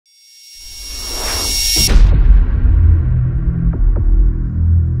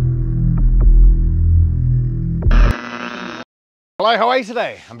Hello, how are you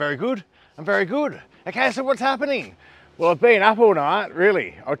today? I'm very good. I'm very good. Okay, so what's happening? Well, I've been up all night,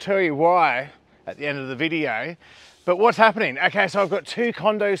 really. I'll tell you why at the end of the video. But what's happening? Okay, so I've got two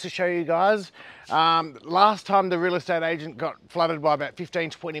condos to show you guys. Last time the real estate agent got flooded by about 15,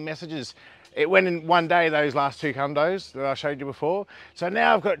 20 messages. It went in one day, those last two condos that I showed you before. So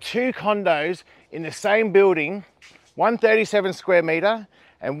now I've got two condos in the same building, 137 square metre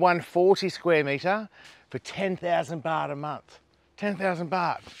and 140 square metre for 10,000 baht a month. 10,000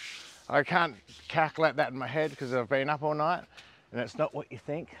 baht. I can't calculate that in my head because I've been up all night and it's not what you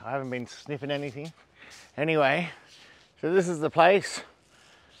think. I haven't been sniffing anything. Anyway, so this is the place.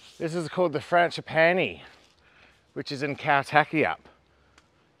 This is called the Frangipani, which is in Kautakiap.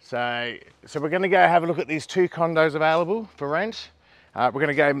 So we're going to go have a look at these two condos available for rent. We're going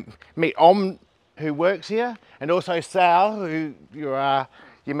to go meet Om, who works here, and also Sal, who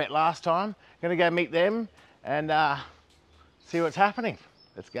you met last time. Going to go meet them and see what's happening.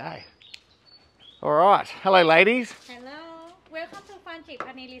 Let's go. All right. Hello, ladies. Hello. Welcome to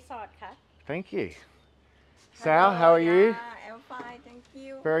Frangipani Resort. Thank you. Sal, how are you? I'm fine, thank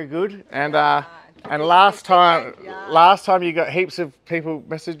you. Very good. And last time you got heaps of people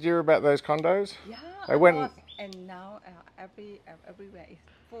messaged you about those condos. Yeah. They went. And now everywhere is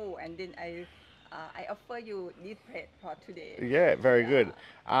full. And then I offer you this rate for today. Yeah, very good.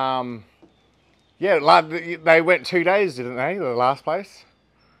 Yeah, they went 2 days, didn't they? The last place.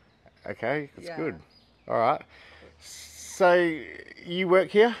 Okay, that's good. All right. So you work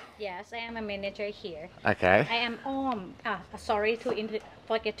here? Yes, I am a manager here. Okay. I am Om. Sorry to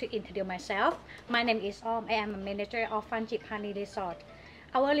forget to introduce myself. My name is Om. I am a manager of Frangipani Resort.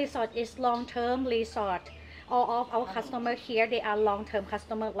 Our resort is long-term resort. All of our customers here, they are long-term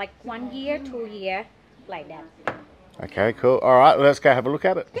customers, like 1 year, 2 years, like that. Okay, cool. All right, let's go have a look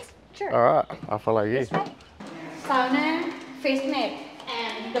at it. Yes, sure. All right, I'll follow you. Sauna, fitness,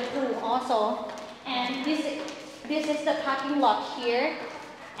 and the pool also. And this is the parking lot here.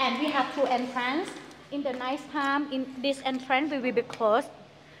 And we have two entrances. In the night time, in this entrance we will be closed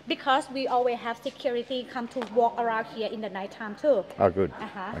because we always have security come to walk around here in the night time too. Oh, good.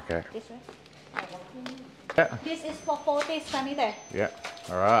 Okay. This way. Yeah. This is for 40 square meter. Yeah.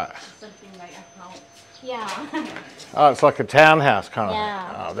 All right. Something like a house. Yeah. Oh, it's like a townhouse kind of.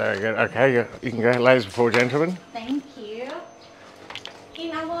 Yeah. Oh, very good. Okay, you can go, ladies before gentlemen. Thank you.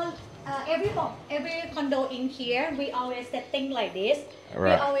 In our every condo in here, we always setting like this.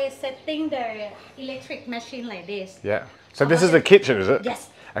 Right. We always setting the electric machine like this. Yeah. So this is the kitchen, is it? Yes.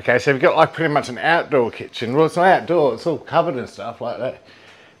 Okay, so we've got like pretty much an outdoor kitchen. Well, it's not outdoor, it's all covered and stuff like that.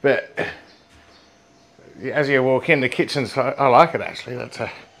 But as you walk in, the kitchen's, I like it actually. That's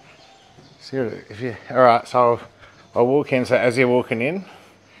a, see if you, all right, so I'll walk in. So as you're walking in,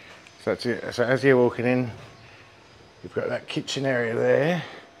 so as you're walking in, you've got that kitchen area there.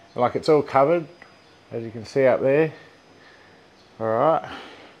 Like it's all covered, as you can see up there. All right.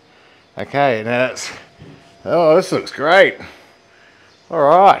 Okay, now that's, oh, this looks great. All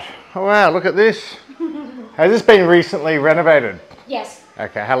right. Oh, wow, look at this. Has this been recently renovated? Yes.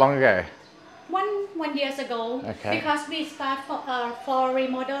 Okay, how long ago? One years ago. Okay. Because we start for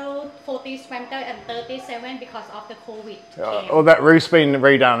remodel 40 square meter and 37 because of the COVID. Oh, that roof's been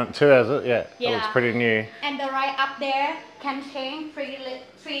redone too, has it? Yeah. Yeah. It looks pretty new. And the right up there can change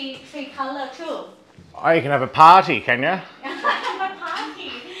three color too. Oh, you can have a party, can you? Not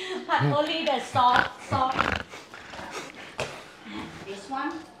party, but only the soft. This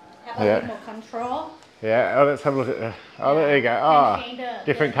one have a remote control. Yeah, oh, let's have a look at that. Oh, there you go. Oh,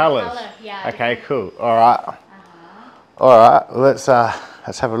 different colours. Yeah, okay, cool. All right. All right, let's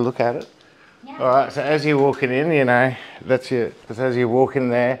have a look at it. Yeah. All right, so as you're walking in, you know, that's as you walk in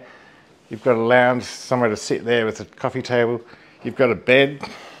there, you've got a lounge, somewhere to sit there with a coffee table. You've got a bed,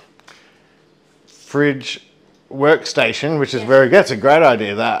 fridge, workstation, which is very good. That's a great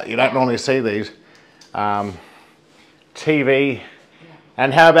idea, that. You don't normally see these. TV.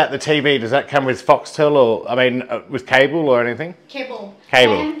 And how about the TV? Does that come with Foxtel or, I mean, with cable or anything? Cable.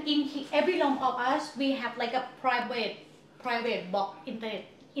 Cable. And in every room of us, we have like a private box,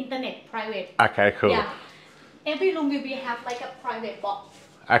 internet private. Okay, cool. Yeah. Every room we have like a private box.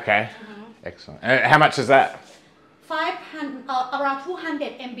 Okay. Excellent. How much is that? 500, around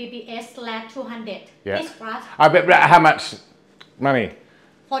 200 Mbps / 200. Yeah. It's fast. I bet, how much money?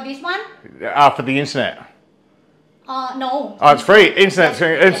 For this one? For the internet? No. Oh, it's free.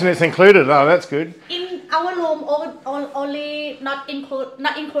 Internet's included. Oh, that's good. In our room, only not include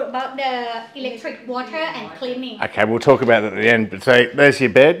about the electric, water, and cleaning. Okay, we'll talk about that at the end. But so there's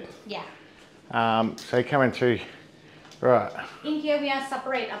your bed. Yeah. So coming through Right. In here we are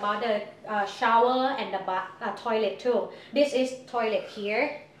separate about the shower and the toilet too. This is toilet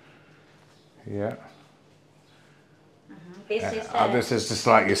here. Yeah. This is just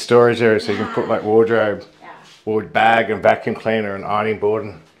like your storage area, so you can put like wardrobe, bag and vacuum cleaner and ironing board.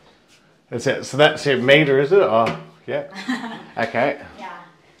 And that's it. So that's your meter, is it? Oh, yeah. Okay. Yeah.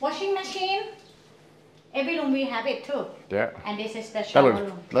 Washing machine. Every room we have it too. Yeah. And this is the shower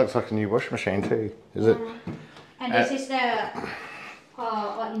room. Looks like a new washing machine too, is it? And this is the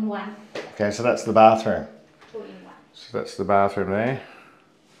all-in-one. Okay, so that's the bathroom. 2-in-1. So that's the bathroom there.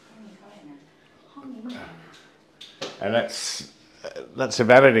 And that's a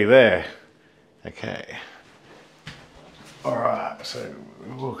vanity there. Okay. All right, so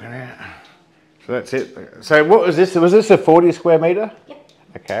we're walking out. So that's it. So what was this? Was this a 40 square meter? Yep.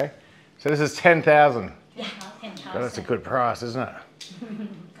 Okay. So this is 10,000. Yeah, 10,000. Well, that's a good price, isn't it?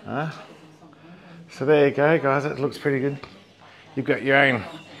 Huh? So there you go, guys. That looks pretty good. You've got your own,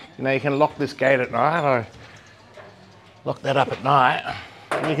 you know, you can lock this gate at night. I lock that up at night.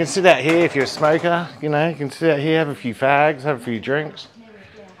 And you can sit out here if you're a smoker, you know, you can sit out here, have a few fags, have a few drinks.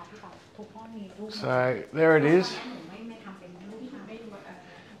 So there it is.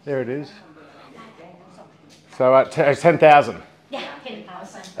 There it is. So it's 10,000. Yeah,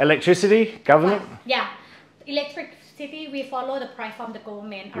 10,000. Electricity, government? Yeah. Electricity, we follow the price from the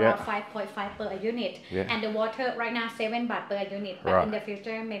government, around 5.5 per unit. Yeah. And the water right now 7 baht per unit, but in the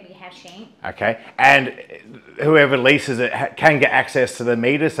future maybe have changed. Okay, and whoever leases it can get access to the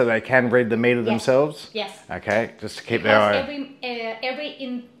meter, so they can read the meter themselves? Yes. Okay, just to keep their eye.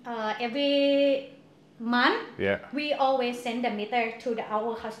 Every month, Yeah. we always send the meter to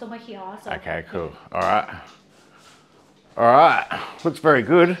our customer here also. Okay, cool. All right. All right, looks very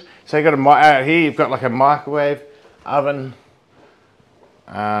good. So you got out here, you've got like a microwave, oven.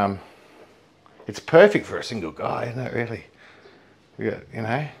 It's perfect for a single guy, isn't it, really? You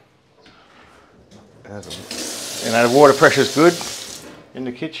know, the water pressure's good in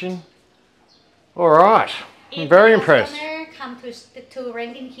the kitchen. All right, I'm very impressed. Come to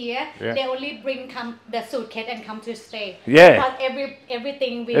rent in here, they only bring the suitcase and come to stay. Yeah. Because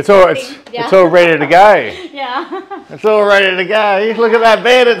everything we it's all ready to go. Yeah. It's all ready to go. Look at that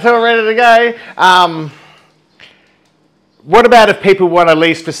bed, it's all ready to go. What about if people want to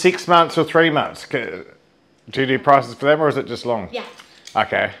lease for 6 months or 3 months? Do you do prices for them, or is it just long? Yeah.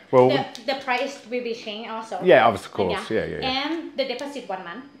 Okay. Well. The price will be changed also. Yeah, of course. Yeah. And the deposit 1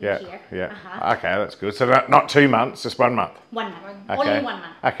 month. Yeah. Here. Yeah. Okay, that's good. So not 2 months, just 1 month. 1 month. Okay. Only 1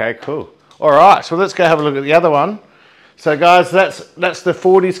 month. Okay, cool. All right. So let's go have a look at the other one. So guys, that's the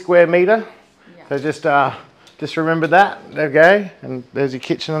 40 square meter. Yeah. So just remember that. Okay. And there's your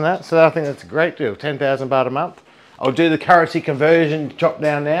kitchen and that. So I think that's a great deal. 10,000 baht a month. I'll do the currency conversion drop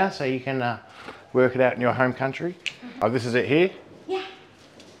down now, so you can work it out in your home country. Oh, this is it here. Yeah.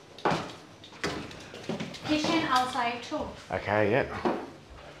 Kitchen outside too. Okay, yeah.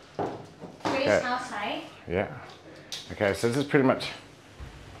 Fridge outside. Yeah. Okay, so this is pretty much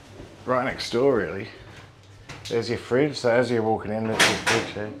right next door, really. There's your fridge. So as you're walking in, there's your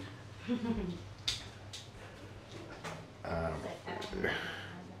fridge there.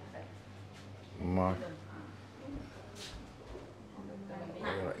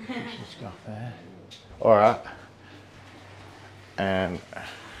 Stuff there. All right. And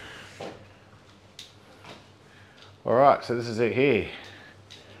all right, so this is it here.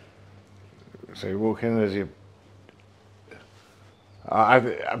 So you walk in, there's your. I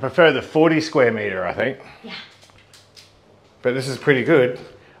prefer the 40 square meter, I think. Yeah. But this is pretty good.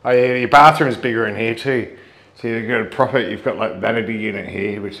 Oh yeah, your bathroom is bigger in here too. So you've got a proper, you've got like vanity unit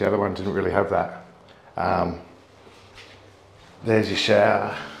here, which the other one didn't really have that. There's your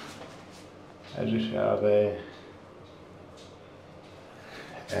shower. There's your shower there.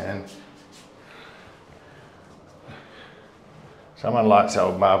 And someone likes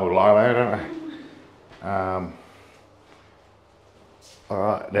old marble lino, don't they? All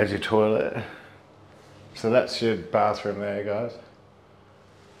right, there's your toilet. So that's your bathroom there, guys.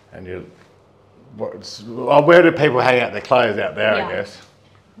 And your, where do people hang out their clothes out there, I guess?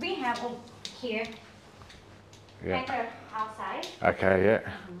 We have here. Yeah. Outside. Okay, yeah.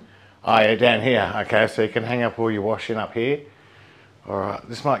 Oh yeah, down here. Okay, so you can hang up all your washing up here. All right,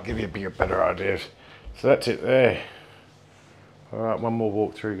 this might give you a better idea. So that's it there. All right, one more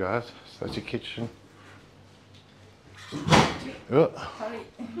walk through, guys. So that's your kitchen. Oh. Sorry.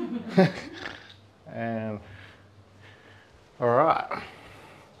 And all right.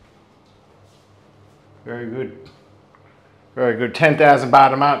 Very good. Very good. 10,000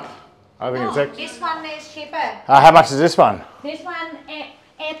 baht a month. I think it's this one is cheaper. how much is this one? This one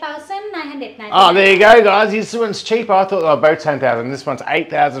 8,999. Oh, there you go, guys. This one's cheaper. I thought they were both 10,000. This one's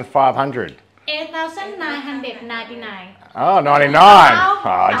 8,500. 8,999. Oh, 99.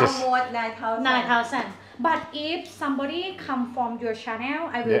 How Just much? 9,000. 9,000. But if somebody come from your channel,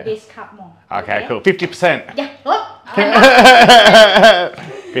 I will discount more. okay, cool. 50%. Yeah. Oh,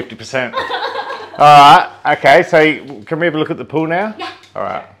 50%. All right. Okay. So can we have a look at the pool now? yeah. All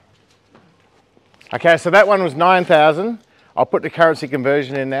right. Okay. So that one was 9,000. I'll put the currency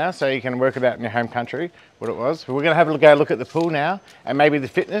conversion in now, so you can work it out in your home country what it was. We're going to have a go look at the pool now, and maybe the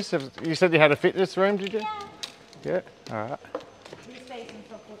fitness. You said you had a fitness room, did you? Yeah. Yeah. All right. This way is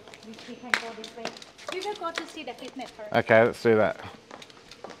so good. We can go this way. We will go to see the fitness first. Okay. Let's do that.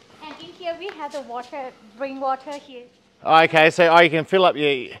 And in here we have the water, drink water here. Okay. So you can fill up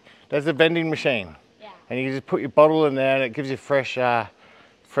your. There's a vending machine. Yeah. And you just put your bottle in there, and it gives you fresh,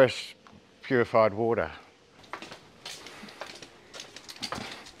 fresh, purified water.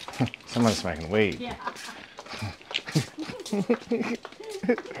 Someone's smoking weed. Yeah.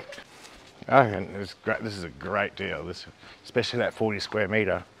 Oh, it's great. This is a great deal. This, especially that 40 square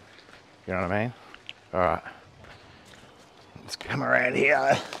meter. You know what I mean? All right. Let's come around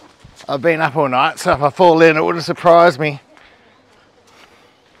here. I've been up all night, so if I fall in, it wouldn't surprise me.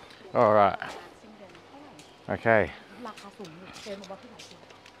 All right. Okay. ราคาสูงเกินบอกว่าพี่ไหนสิ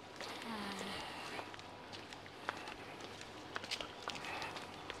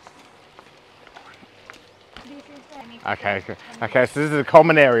Okay. Okay. So this is a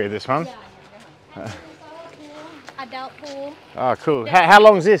common area. This one. Adult pool. Oh, cool. How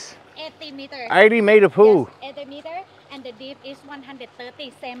long is this? 80 meters. 80-meter pool. Yes, 80 meters, and the deep is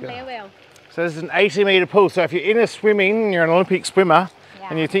 130, same level. So this is an 80-meter pool. So if you're into swimming, you're an Olympic swimmer,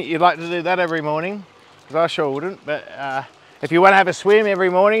 and Yeah. you think you'd like to do that every morning, because I sure wouldn't, but if you want to have a swim every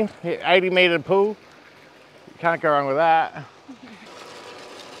morning, 80-meter pool, you can't go wrong with that.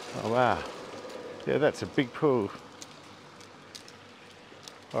 Oh, wow. Yeah, that's a big pool.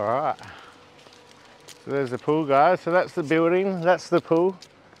 All right. So there's the pool, guys. So that's the building, that's the pool.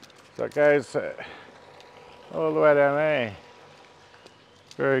 So it goes all the way down there.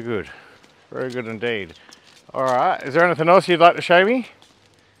 Very good. Very good indeed. All right. Is there anything else you'd like to show me?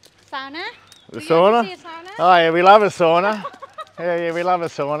 Sauna. The Do you sauna? want to see a sauna? Oh yeah, we love a sauna. Yeah, we love a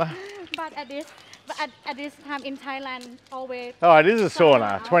sauna. But at this time in Thailand, always. Oh, it is a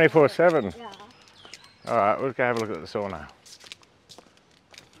sauna, 24/7. Yeah. All right, we'll go have a look at the sauna.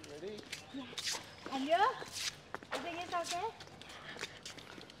 And you? Everything is okay?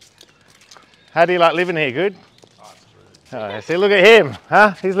 How do you like living here? Good? Oh, see, look at him,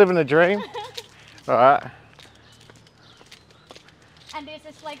 huh? He's living the dream. All right. And this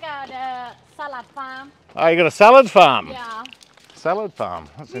is like the salad farm. Oh, you got a salad farm. Yeah. Salad farm.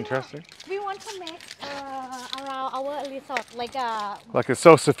 That's interesting. We want to make around our resort like a. Like a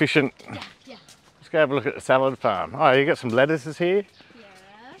self-sufficient. Yeah. Let's go have a look at the salad farm. Oh, you got some lettuces here.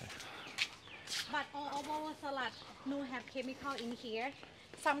 Yes. But all of our salad no have chemical in here.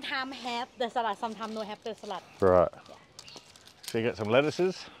 Sometimes have the salad, sometimes no have the salad. Right. So you got some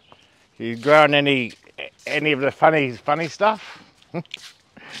lettuces. You growing any of the funny stuff? Have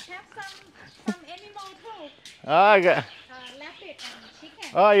some animal too. Oh, I got. Rabbit and chicken.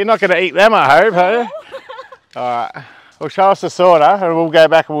 Oh, you're not going to eat them, I hope, are you? All right. Well, show us the sauna, and we'll go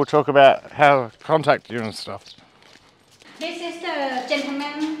back and we'll talk about how to contact you and stuff. This is the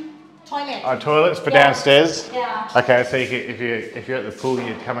gentleman toilet. Oh, toilets for Yeah. downstairs. Yeah. Okay, so if you're at the pool,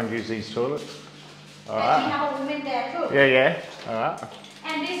 you'd come and use these toilets. All And we right. have a woman there too. Yeah. All right.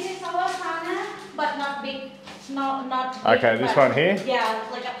 And this is our sauna, but not big. Not big, Okay, this but- one here? Yeah,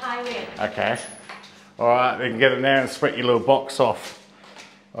 like a private. Okay. All right. Then get in there and sweat your little box off.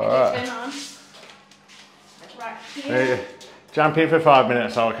 All right. Turn on. Right There here. you- Jump in for 5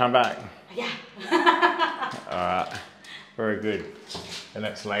 minutes. I'll come back. Yeah. All right. Very good. And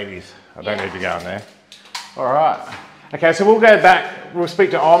that's ladies. I don't Yeah. need to go in there. All right. Okay, so we'll go back. We'll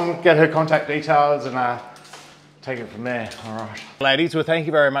speak to Om, get her contact details, and take it from there. All right. Ladies, well, thank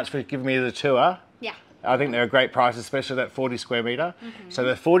you very much for giving me the tour. Yeah. I think they're a great price, especially that 40 square metre. So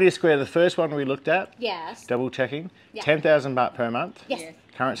the 40 square, the first one we looked at, Yes. double checking, Yeah. 10,000 baht per month. Yes. Yes.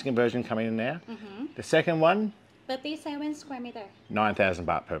 Currency conversion coming in there. The second one, 37 square meter. 9,000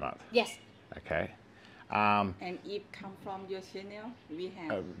 baht per month. Yes. Okay. And if come from your channel, we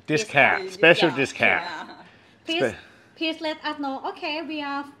have Discount, special Yeah. discount. Please let us know. Okay, we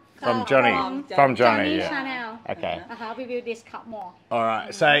are From Jonny. From Jonny, yeah. channel. Okay. We will discount more. All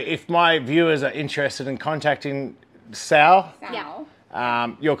right. So if my viewers are interested in contacting Sal,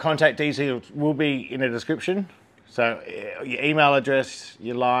 Now, your contact details will be in the description. So your email address,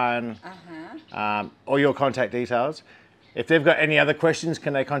 your line, all your contact details. If they've got any other questions,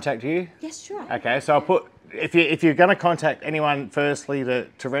 can they contact you? Yes, sure. Okay, so I'll put, if you're going to contact anyone firstly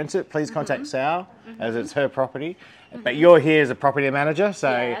to rent it, please contact Sal, as it's her property. But you're here as a property manager, so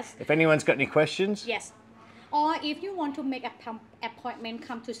Yes. if anyone's got any questions. Yes. Or if you want to make an appointment,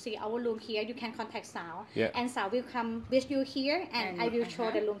 come to see our room here, you can contact Sal. Yeah. And Sal will come with you here, and I will show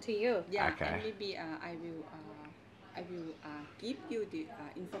the room to you. Yeah, Okay. and maybe I will give you the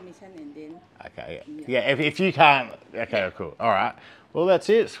information and then. Okay, yeah, if you can't, okay, cool. All right, well, that's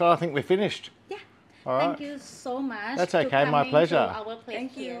it. So I think we're finished. Yeah. All right. Thank you so much. That's to okay, my coming pleasure. To our place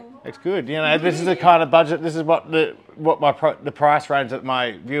Thank here. you. It's good. You know, this is the kind of budget, this is what the price range that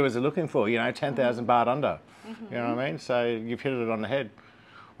my viewers are looking for, you know, 10,000 baht under. You know what I mean? So you've hit it on the head.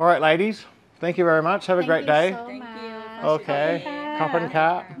 All right, ladies, thank you very much. Have a great day. Thank you. Okay, cop and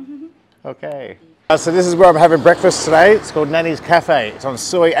car. Okay. So this is where I'm having breakfast today. It's called Nanny's Cafe. It's on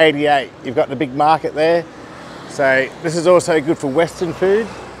Soi 88. You've got the big market there. So this is also good for Western food.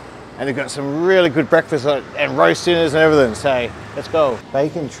 And they've got some really good breakfast and roast dinners and everything. So let's go.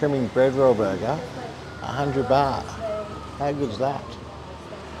 Bacon trimming bread roll burger, 100 baht. How good is that?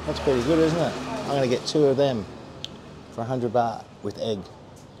 That's pretty good, isn't it? I'm going to get 2 of them for 100 baht with egg.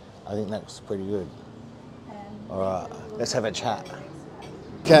 I think that's pretty good. All right, let's have a chat.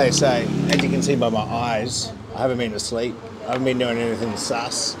 Okay, so as you can see by my eyes, I haven't been asleep. I haven't been doing anything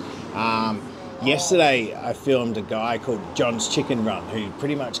sus. Yesterday, I filmed a guy called John's Chicken Run, who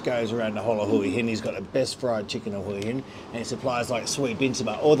pretty much goes around the whole of Hua Hin. He's got the best fried chicken in Hua Hin, and he supplies like Sweet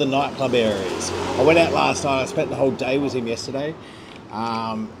Bintaba, all the nightclub areas. I went out last night. I spent the whole day with him yesterday.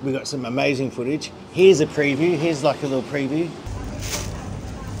 We got some amazing footage. Here's a preview. Here's like a little preview.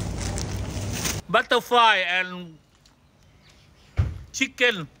 Butterfly and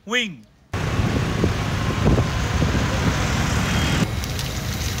chicken wing.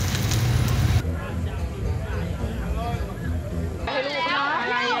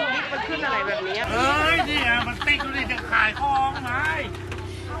 Oh,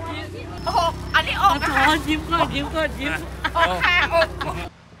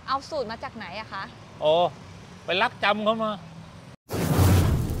 เอาสูตรมาจากไหนอะคะ โอ้ไปรับจำเขามา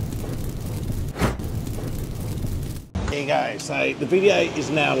There you go. So the video is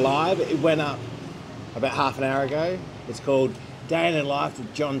now live. It went up about half an hour ago. It's called Day in the Life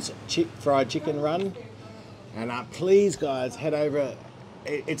of John's Fried Chicken Run. And please, guys, head over.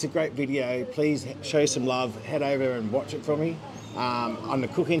 It's a great video. Please show some love. Head over and watch it for me on the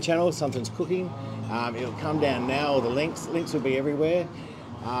cooking channel. Something's cooking. It'll come down now. All the links will be everywhere.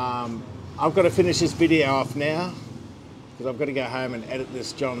 I've got to finish this video off now because I've got to go home and edit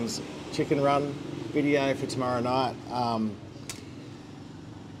this John's Chicken Run video for tomorrow night.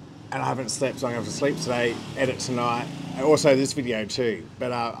 And I haven't slept, so I'm going to have to sleep today, edit tonight, and also this video too.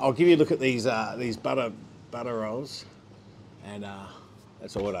 But I'll give you a look at these butter rolls, and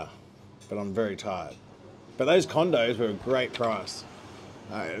let's order. But I'm very tired. But those condos were a great price.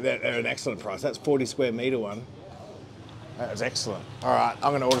 They're an excellent price. That's 40 square metre one. That was excellent. All right,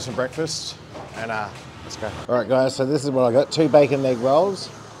 I'm going to order some breakfast, and let's go. All right, guys. So this is what I got: 2 bacon egg rolls,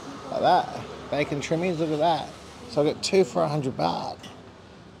 like that. Bacon trimmings. Look at that. So I got 2 for 100 baht.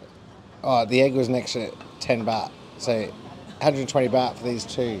 Oh, the egg was an extra 10 baht. So 120 baht for these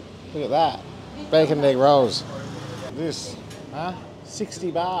 2. Look at that. Bacon egg rolls. This,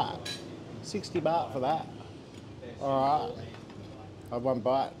 60 baht. 60 baht for that. All right. I have 1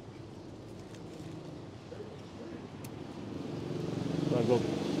 bite. Very good.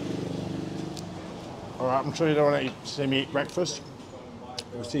 All right, I'm sure you don't want to see me eat breakfast.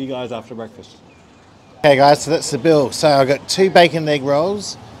 We'll see you guys after breakfast. Okay guys, so that's the bill. So I got 2 bacon egg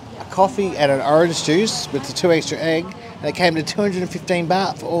rolls, a coffee and an orange juice with the 2 extra egg, and it came to 215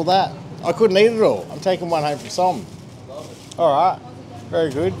 baht for all that. I couldn't eat it all. I'm taking 1 home from Som. All right,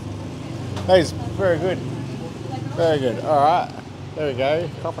 very good. That is very good. Very good. All right, there we go.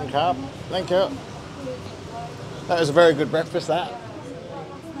 Cop and carb. Thank you. That was a very good breakfast. That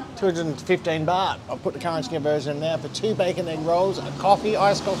 215 baht. I'll put the currency conversion in now for 2 bacon egg rolls, a coffee,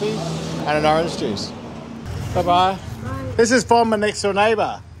 iced coffee, and an orange juice. Bye-bye. This is from my next door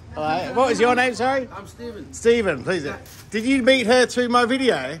neighbour. All right. What was your name, sorry? I'm Steven. Stephen, please. Did you meet her through my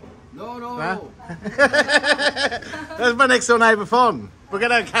video? No. That's my next door neighbour, Fon. We're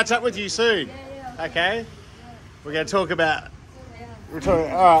going to catch up with you soon. Okay? We're going to talk about... all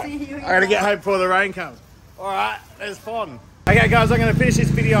right. I'm going to get home before the rain comes. All right. There's Fon. Okay, guys, I'm going to finish this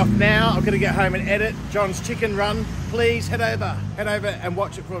video off now. I'm going to get home and edit John's Chicken Run. Please head over and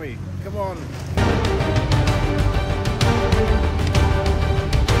watch it for me. Come on.